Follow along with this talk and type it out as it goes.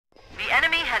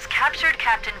has captured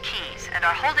Captain Keyes and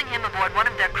are holding him aboard one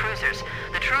of their cruisers,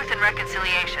 the Truth and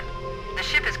Reconciliation. The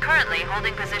ship is currently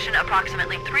holding position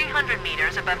approximately 300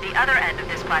 meters above the other end of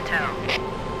this plateau.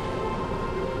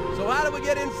 So how do we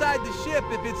get inside the ship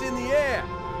if it's in the air?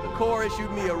 The Corps issued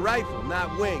me a rifle,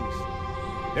 not wings.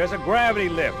 There's a gravity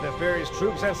lift that ferries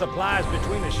troops and supplies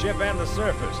between the ship and the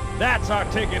surface. That's our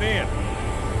ticket in.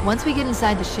 Once we get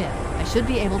inside the ship, I should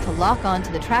be able to lock on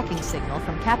to the tracking signal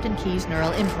from Captain Keyes'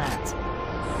 neural implants.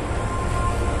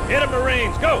 Hit 'em,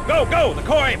 Marines! Go, go, go! The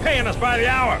Corps ain't paying us by the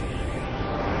hour!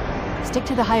 Stick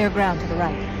to the higher ground to the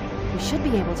right. We should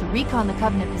be able to recon the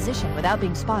Covenant position without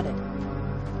being spotted.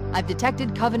 I've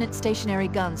detected Covenant stationary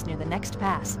guns near the next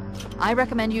pass. I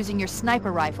recommend using your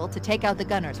sniper rifle to take out the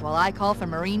gunners while I call for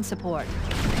Marine support.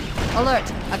 Alert!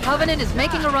 A Covenant is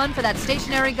making a run for that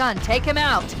stationary gun. Take him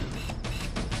out!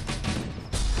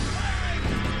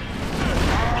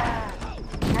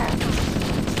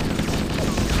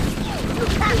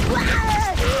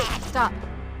 Stop.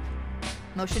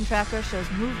 Motion tracker shows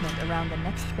movement around the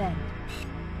next bend.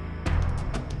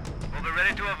 We'll be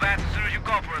ready to advance as soon as you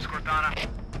call for us, Cortana.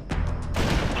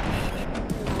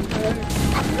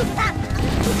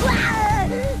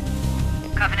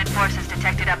 Covenant forces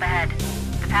detected up ahead.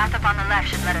 The path up on the left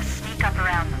should let us sneak up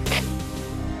around them.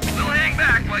 We'll hang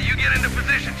back while you get into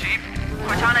position, Chief.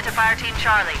 Cortana to Fire Team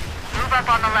Charlie. Move up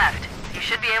on the left. You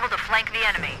should be able to flank the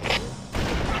enemy.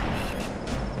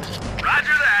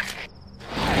 Roger that.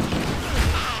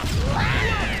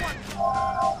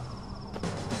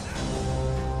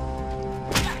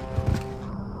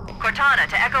 Cortana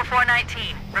to Echo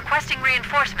 419, requesting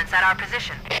reinforcements at our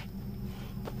position.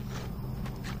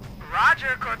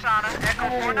 Roger, Cortana. Echo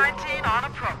 419 on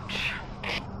approach.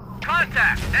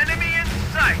 Contact! Enemy in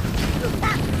sight!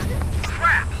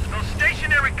 Crap! Those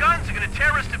stationary guns are gonna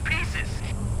tear us to pieces!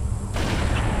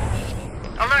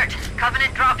 Alert!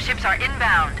 Covenant dropships are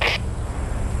inbound.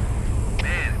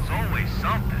 Man, it's always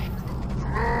something.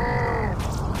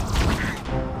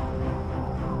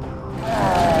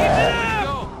 Keep it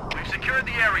up! We've secured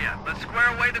the area. Let's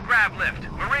square away the grav lift.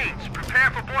 Marines,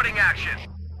 prepare for boarding action.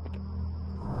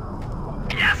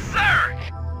 Yes, sir!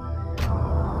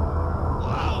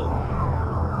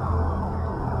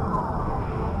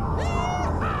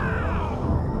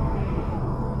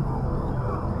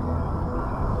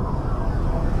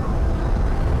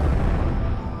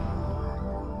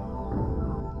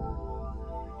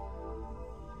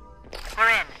 We're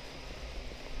in.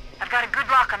 I've got a good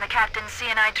lock on the Captain's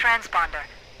CNI transponder.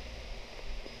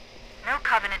 No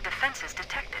Covenant defenses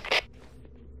detected.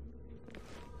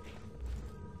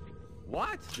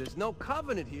 What? There's no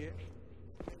Covenant here.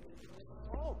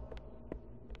 Oh.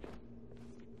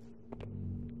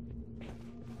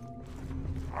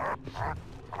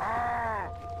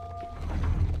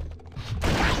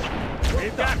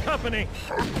 We've got company!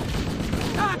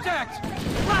 Contact!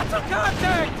 Lots of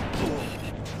contact!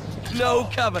 No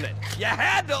Covenant. You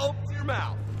had to open your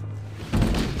mouth.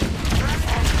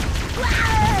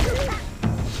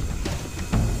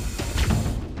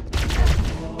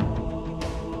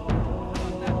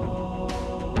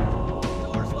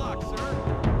 Door's locked, sir.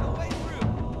 No way through.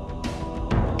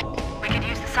 We could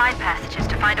use the side passages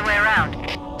to find a way around.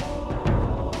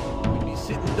 We'd be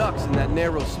sitting ducks in that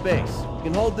narrow space. We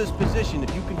can hold this position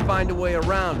if you can find a way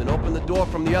around and open the door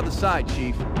from the other side,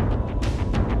 Chief.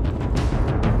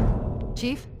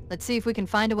 Chief, let's see if we can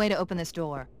find a way to open this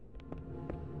door.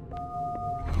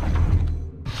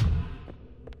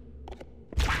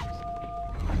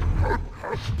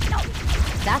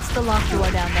 That's the locked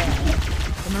door down there.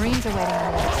 The Marines are waiting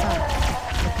on the other side.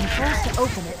 The controls to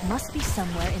open it must be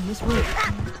somewhere in this room.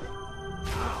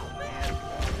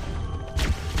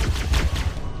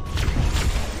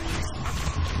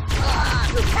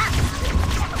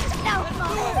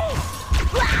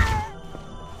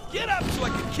 Get up so I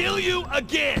can kill you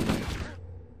again!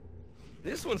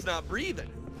 This one's not breathing.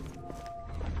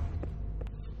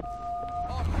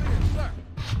 All clear, sir.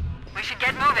 We should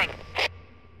get moving.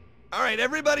 All right,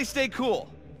 everybody stay cool.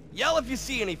 Yell if you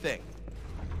see anything.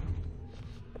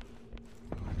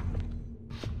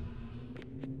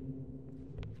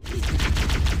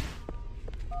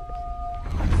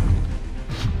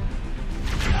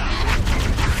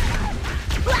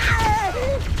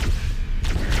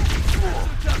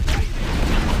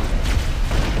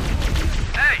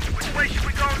 Hey, which way should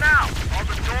we go now? All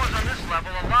the doors on this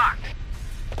level are locked.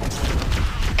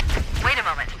 Wait a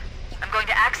moment. I'm going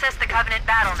to access the Covenant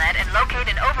BattleNet and locate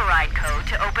an override code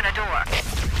to open a door.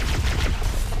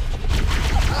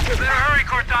 You better hurry,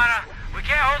 Cortana. We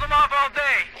can't hold them off all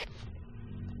day.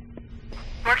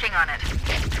 Working on it.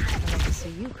 I'd like to see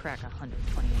you crack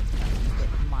 128,000-bit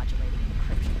modulating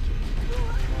encryption.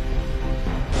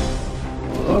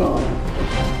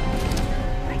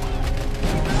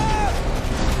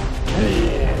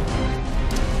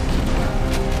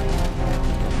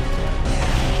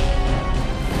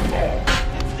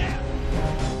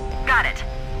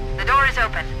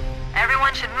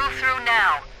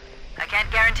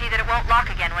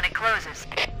 cruises.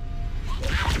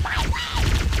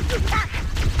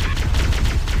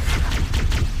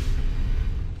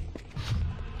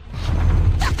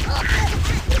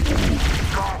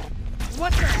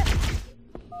 What the?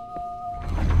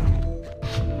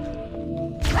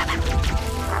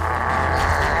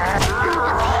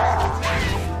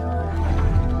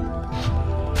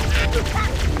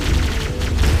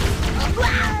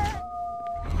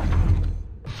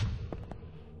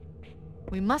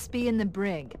 We must be in the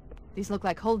brig. These look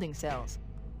like holding cells.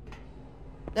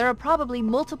 There are probably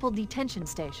multiple detention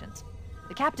stations.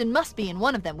 The captain must be in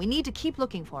one of them. We need to keep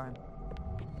looking for him.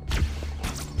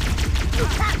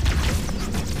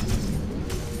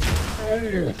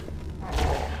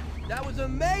 That was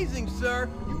amazing, sir!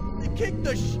 You kicked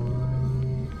the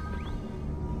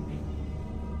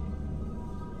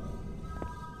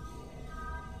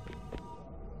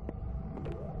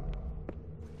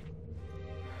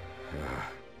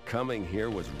Coming here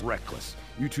was reckless.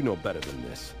 You two know better than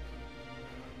this.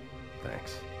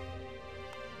 Thanks.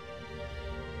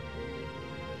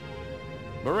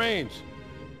 Marines!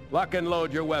 Lock and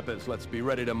load your weapons. Let's be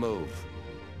ready to move.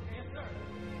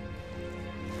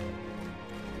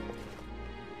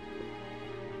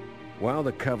 While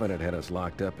the Covenant had us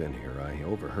locked up in here, I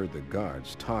overheard the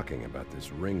guards talking about this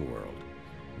ring world.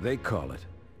 They call it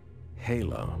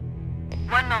Halo.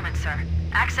 One moment, sir.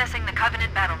 Accessing the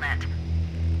Covenant BattleNet.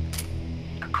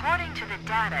 According to the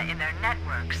data in their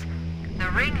networks, the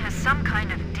ring has some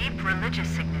kind of deep religious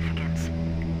significance.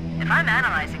 If I'm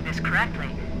analyzing this correctly,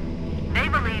 they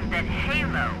believe that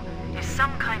Halo is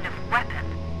some kind of weapon,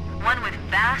 one with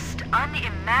vast,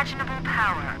 unimaginable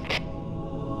power.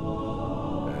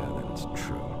 That's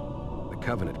true. The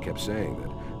Covenant kept saying that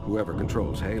whoever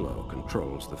controls Halo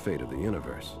controls the fate of the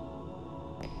universe.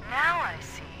 Now I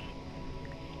see.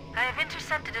 I have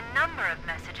intercepted a number of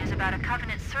messages about a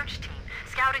Covenant search team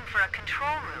scouting for a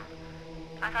control room.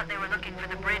 I thought they were looking for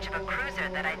the bridge of a cruiser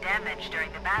that I damaged during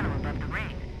the battle above the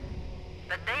ring.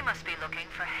 But they must be looking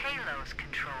for Halo's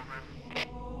control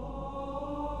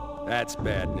room. That's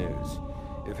bad news.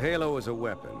 If Halo is a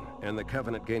weapon, and the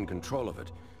Covenant gain control of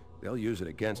it, they'll use it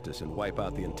against us and wipe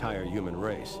out the entire human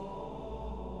race.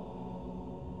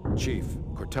 Chief,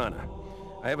 Cortana,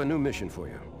 I have a new mission for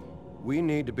you. We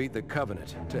need to beat the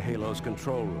Covenant to Halo's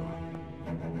control room.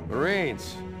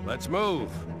 Marines, let's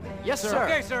move! Yes, sir.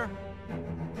 Okay, sir.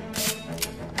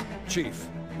 Chief,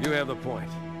 you have the point.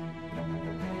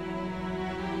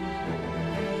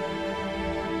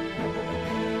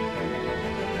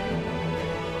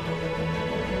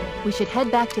 We should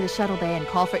head back to the shuttle bay and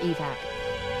call for evac.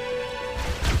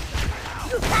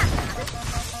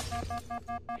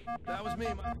 That was me.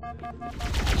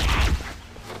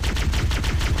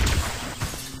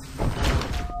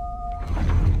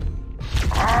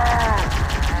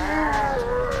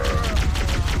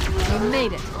 We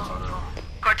made it.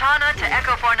 Cortana to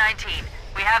Echo 419.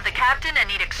 We have the captain and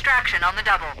need extraction on the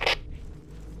double.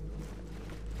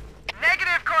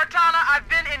 Negative, Cortana. I've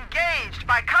been engaged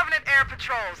by Covenant air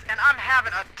patrols, and I'm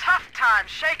having a tough time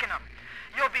shaking them.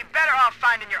 You'll be better off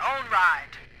finding your own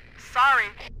ride. Sorry.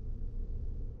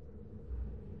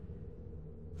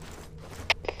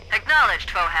 Acknowledged,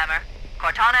 Foehammer.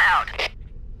 Cortana out.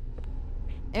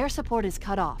 Air support is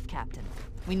cut off, Captain.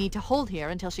 We need to hold here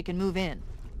until she can move in.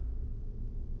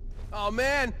 Oh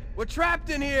man, we're trapped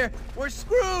in here! We're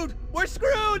screwed! We're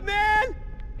screwed, man!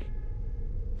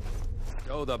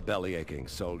 Oh, the belly aching,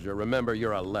 soldier. Remember,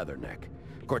 you're a leatherneck.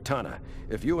 Cortana,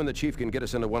 if you and the Chief can get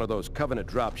us into one of those Covenant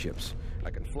dropships,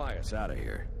 I can fly us out of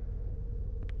here.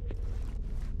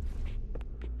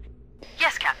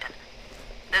 Yes, Captain.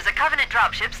 There's a Covenant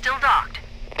dropship still docked.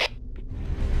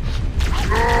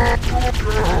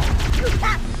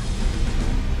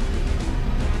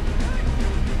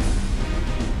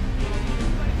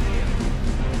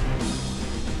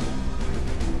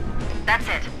 That's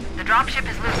it. The dropship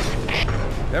is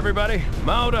loose. Everybody,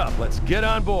 mount up. Let's get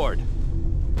on board.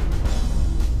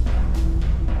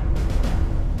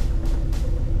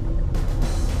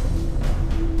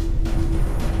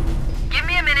 Give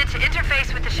me a minute to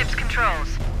interface with the ship's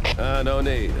controls. No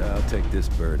need. I'll take this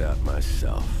bird out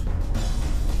myself.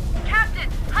 Captain!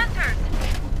 Hunters!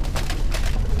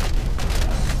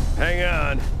 Hang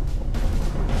on.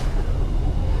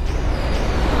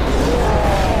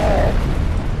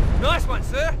 Nice one,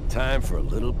 sir. Time for a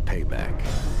little payback.